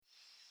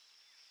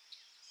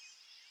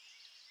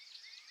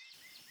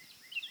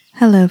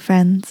Hello,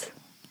 friends.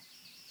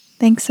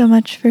 Thanks so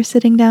much for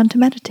sitting down to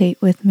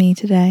meditate with me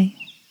today.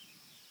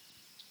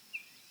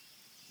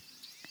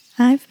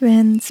 I've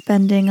been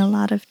spending a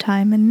lot of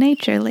time in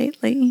nature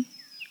lately,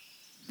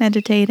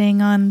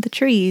 meditating on the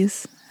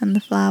trees and the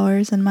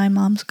flowers in my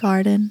mom's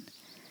garden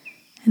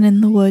and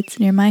in the woods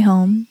near my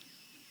home.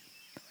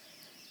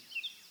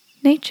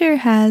 Nature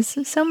has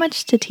so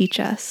much to teach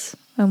us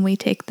when we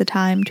take the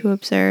time to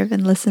observe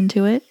and listen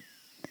to it.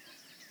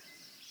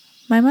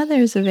 My mother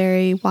is a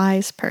very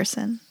wise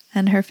person,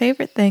 and her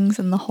favorite things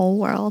in the whole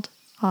world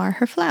are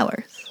her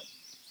flowers.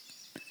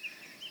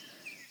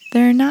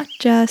 They're not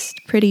just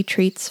pretty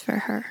treats for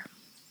her.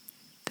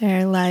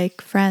 They're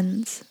like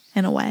friends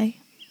in a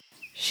way.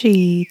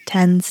 She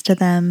tends to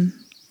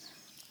them,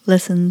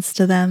 listens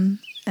to them,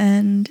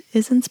 and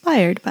is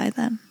inspired by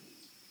them.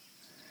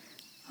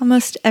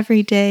 Almost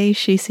every day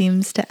she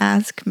seems to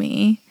ask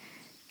me,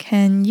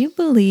 "Can you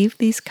believe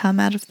these come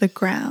out of the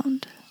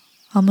ground,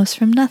 almost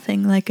from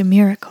nothing, like a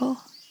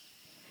miracle?"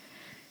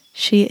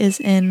 She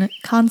is in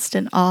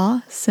constant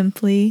awe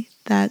simply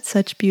that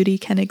such beauty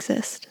can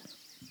exist.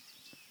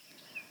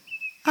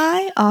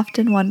 I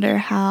often wonder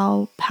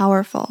how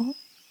powerful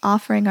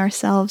offering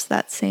ourselves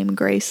that same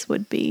grace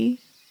would be,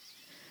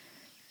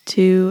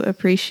 to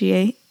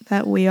appreciate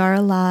that we are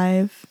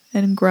alive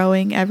and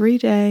growing every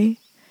day,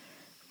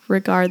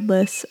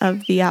 regardless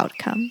of the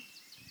outcome,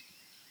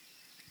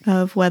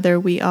 of whether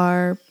we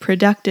are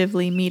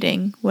productively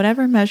meeting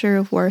whatever measure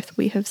of worth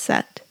we have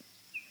set.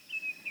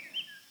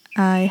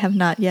 I have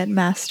not yet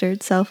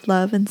mastered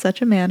self-love in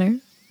such a manner,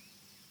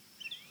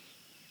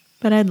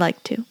 but I'd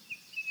like to.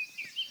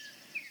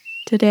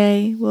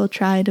 Today, we'll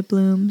try to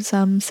bloom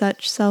some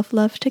such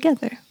self-love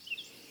together.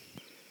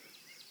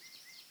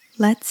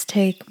 Let's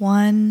take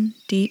one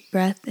deep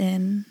breath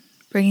in,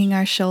 bringing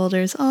our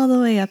shoulders all the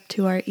way up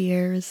to our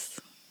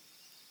ears.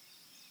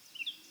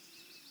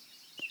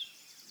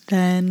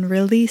 Then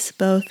release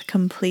both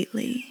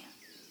completely.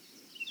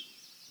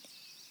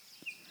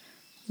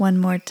 One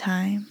more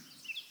time.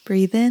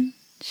 Breathe in,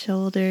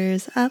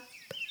 shoulders up.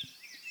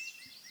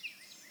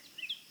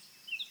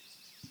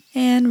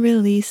 And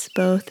release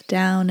both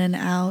down and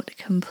out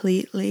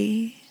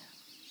completely.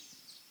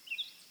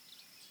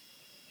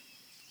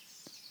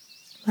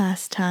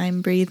 Last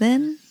time, breathe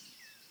in.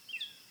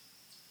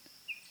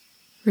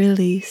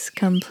 Release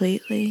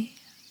completely.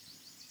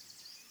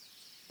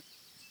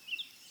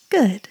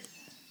 Good.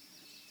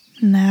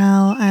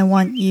 Now I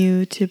want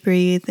you to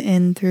breathe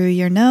in through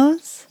your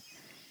nose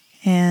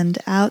and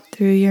out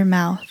through your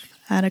mouth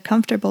at a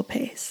comfortable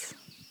pace,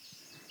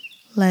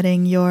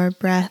 letting your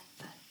breath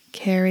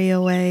carry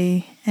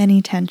away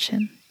any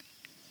tension,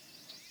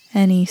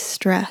 any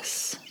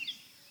stress,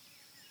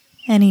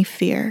 any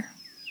fear.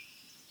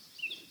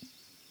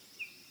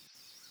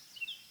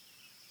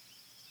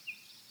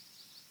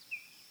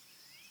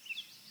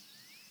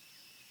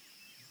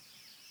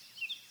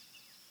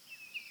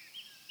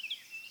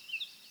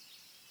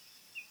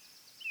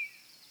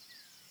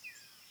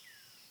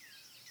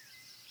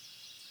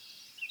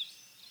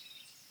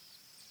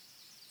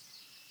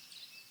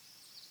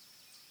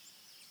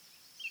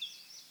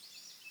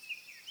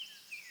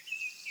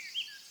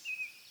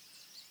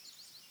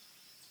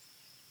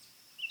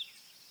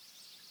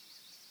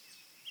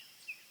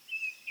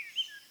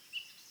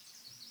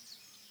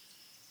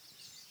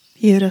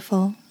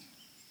 Beautiful.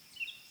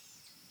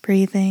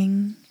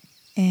 Breathing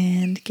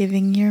and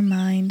giving your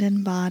mind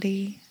and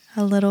body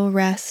a little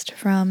rest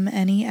from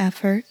any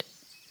effort,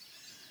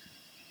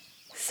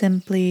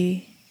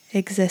 simply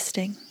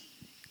existing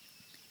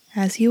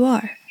as you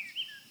are.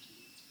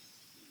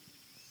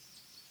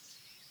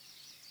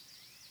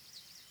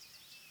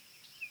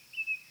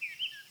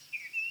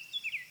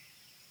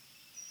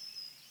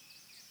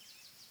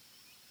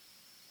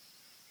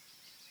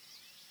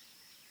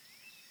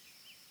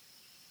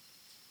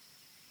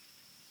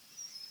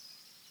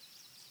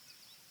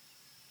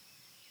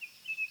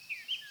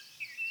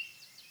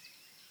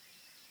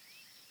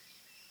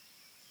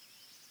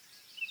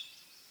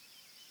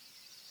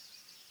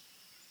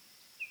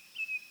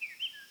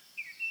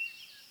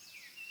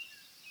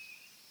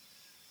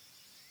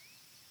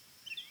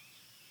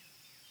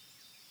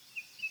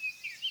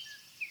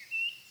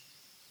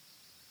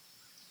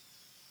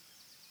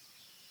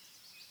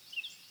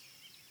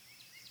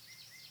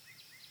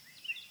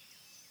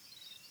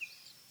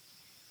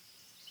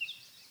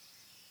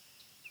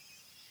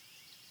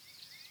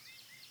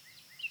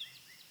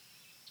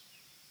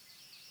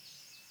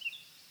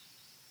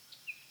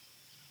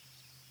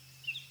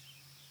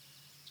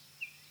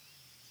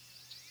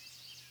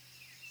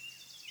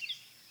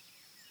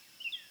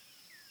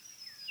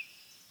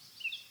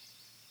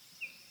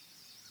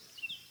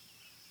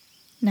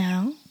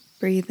 Now,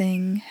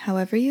 breathing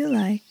however you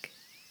like,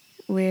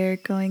 we're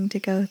going to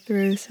go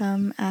through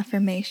some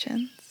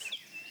affirmations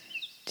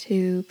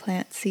to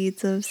plant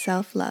seeds of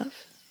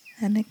self-love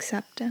and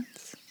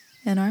acceptance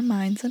in our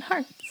minds and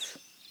hearts.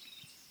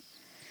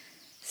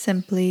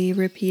 Simply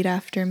repeat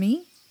after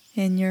me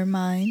in your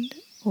mind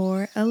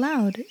or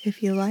aloud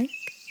if you like.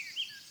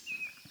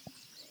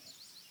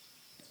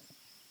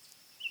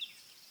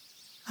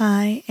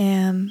 I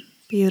am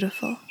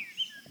beautiful.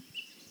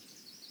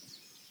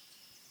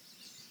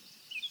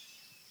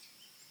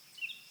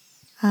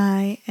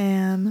 I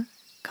am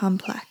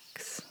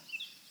complex.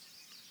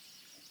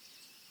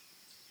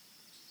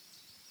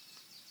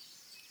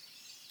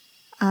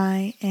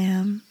 I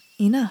am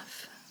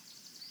enough.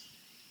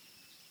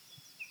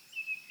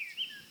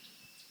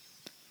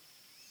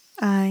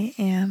 I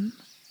am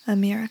a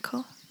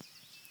miracle.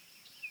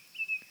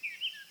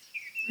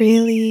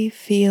 Really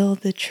feel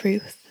the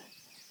truth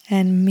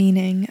and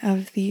meaning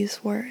of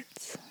these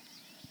words.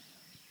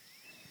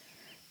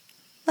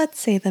 Let's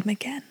say them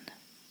again.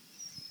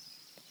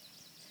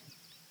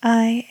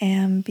 I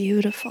am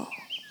beautiful.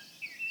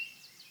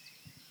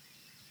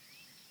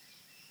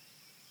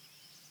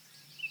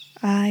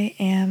 I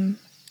am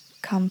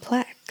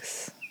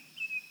complex.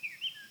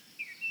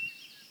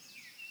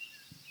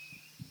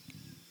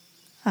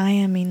 I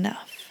am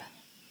enough.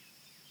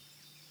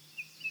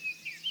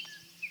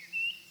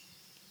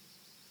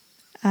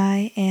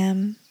 I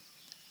am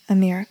a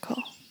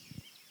miracle.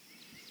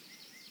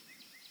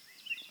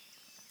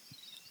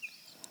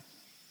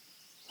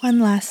 One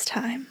last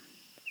time.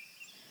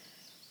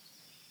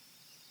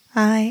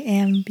 I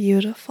am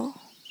beautiful.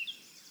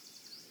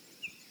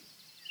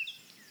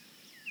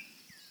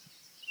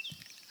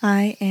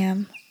 I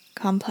am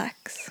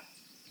complex.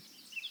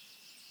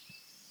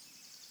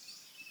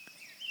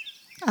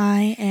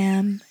 I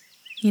am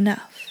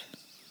enough.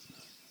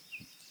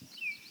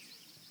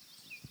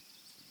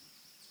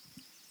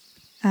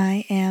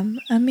 I am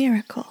a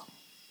miracle.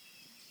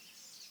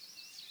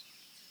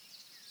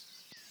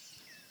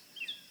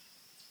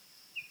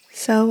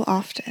 So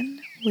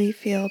often we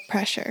feel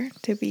pressure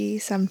to be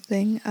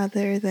something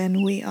other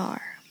than we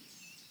are,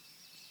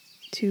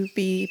 to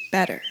be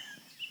better,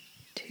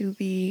 to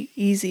be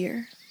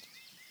easier,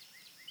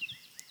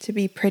 to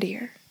be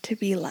prettier, to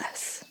be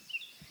less.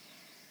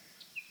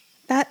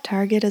 That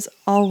target is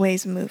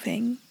always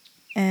moving,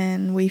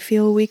 and we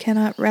feel we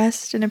cannot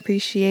rest in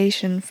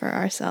appreciation for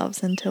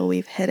ourselves until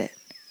we've hit it.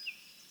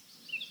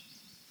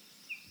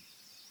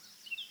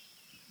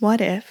 What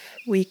if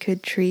we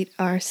could treat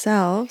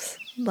ourselves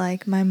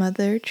like my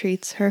mother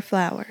treats her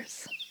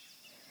flowers,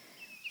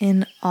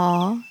 in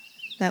awe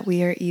that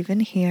we are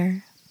even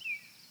here,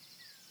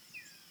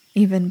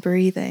 even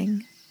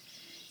breathing,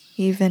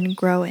 even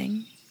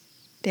growing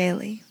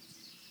daily.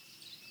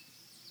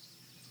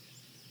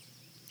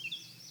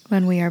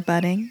 When we are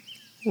budding,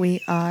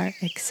 we are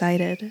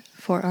excited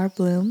for our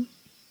bloom.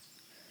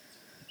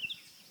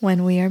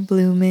 When we are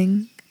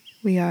blooming,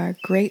 we are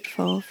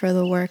grateful for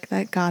the work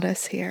that got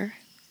us here.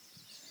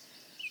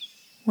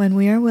 When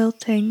we are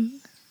wilting,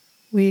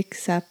 we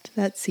accept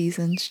that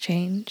seasons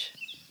change.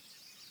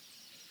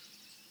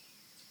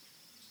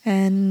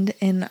 And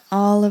in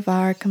all of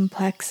our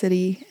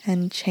complexity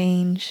and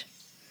change,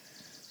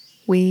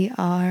 we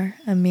are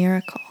a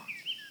miracle.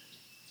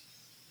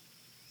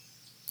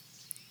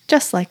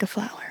 Just like a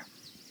flower.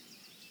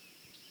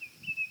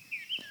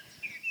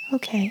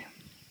 Okay,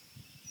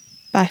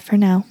 bye for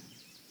now.